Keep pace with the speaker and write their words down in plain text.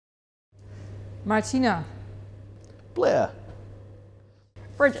Martina. Blair.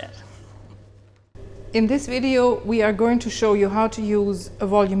 Bridget. In this video we are going to show you how to use a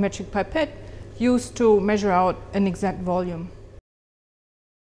volumetric pipette used to measure out an exact volume.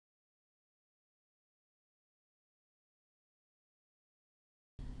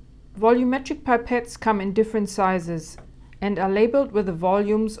 Volumetric pipettes come in different sizes and are labeled with the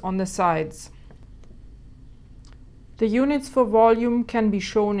volumes on the sides. The units for volume can be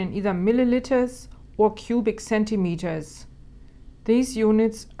shown in either milliliters or cubic centimeters. These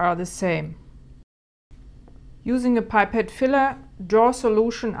units are the same. Using a pipette filler, draw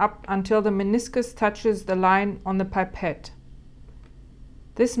solution up until the meniscus touches the line on the pipette.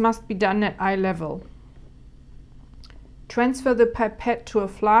 This must be done at eye level. Transfer the pipette to a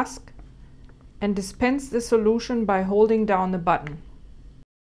flask and dispense the solution by holding down the button.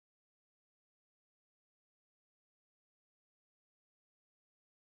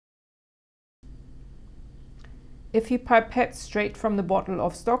 If you pipette straight from the bottle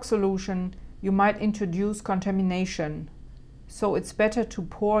of stock solution, you might introduce contamination, so it's better to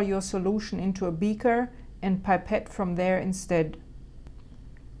pour your solution into a beaker and pipette from there instead.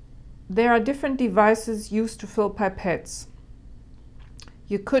 There are different devices used to fill pipettes.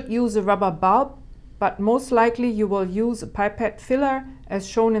 You could use a rubber bulb, but most likely you will use a pipette filler as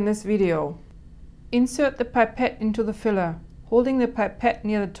shown in this video. Insert the pipette into the filler, holding the pipette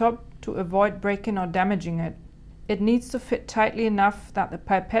near the top to avoid breaking or damaging it. It needs to fit tightly enough that the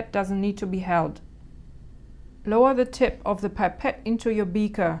pipette doesn't need to be held. Lower the tip of the pipette into your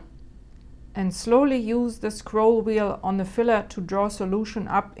beaker and slowly use the scroll wheel on the filler to draw solution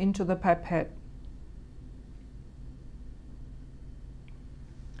up into the pipette.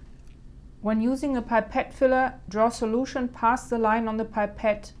 When using a pipette filler, draw solution past the line on the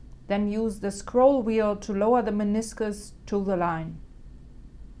pipette, then use the scroll wheel to lower the meniscus to the line.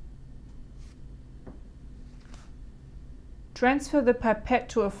 Transfer the pipette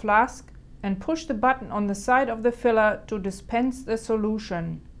to a flask and push the button on the side of the filler to dispense the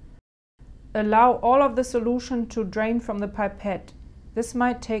solution. Allow all of the solution to drain from the pipette. This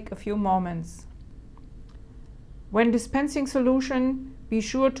might take a few moments. When dispensing solution, be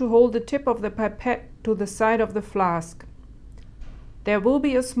sure to hold the tip of the pipette to the side of the flask. There will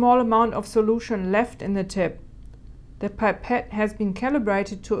be a small amount of solution left in the tip. The pipette has been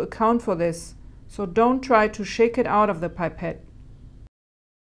calibrated to account for this, so don't try to shake it out of the pipette.